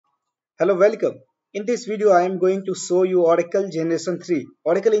Hello, welcome. In this video, I am going to show you Oracle Generation 3,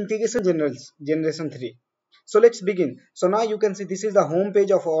 Oracle Integration Generation 3. So let's begin. So now you can see this is the home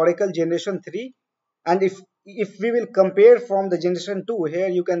page of Oracle Generation 3. And if we will compare from the Generation 2, here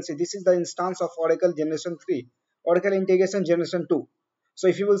you can see this is the instance of Oracle Generation 3, Oracle Integration Generation 2. So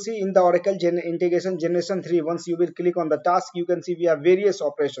if you will see in the Oracle Integration Generation 3, once you will click on the task, you can see we have various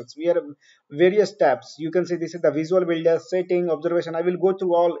operations. We have various tabs. You can see this is the Visual Builder, Setting, Observation. I will go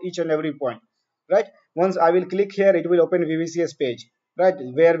through all each and every point, right? Once I will click here, it will open VBCS page, right,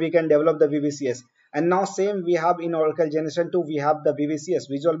 where we can develop the VBCS. And now same we have in Oracle Generation 2, we have the VBCS,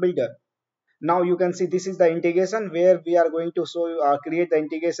 Visual Builder. Now you can see this is the integration where we are going to show create the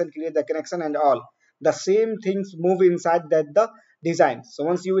integration, create the connection and all the same things move inside that the design. So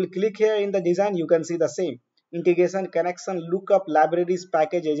once you will click here in the design, you can see the same integration, connection, lookup, libraries,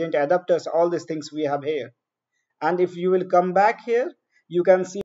 package, agent, adapters, all these things we have here. And if you will come back here, you can see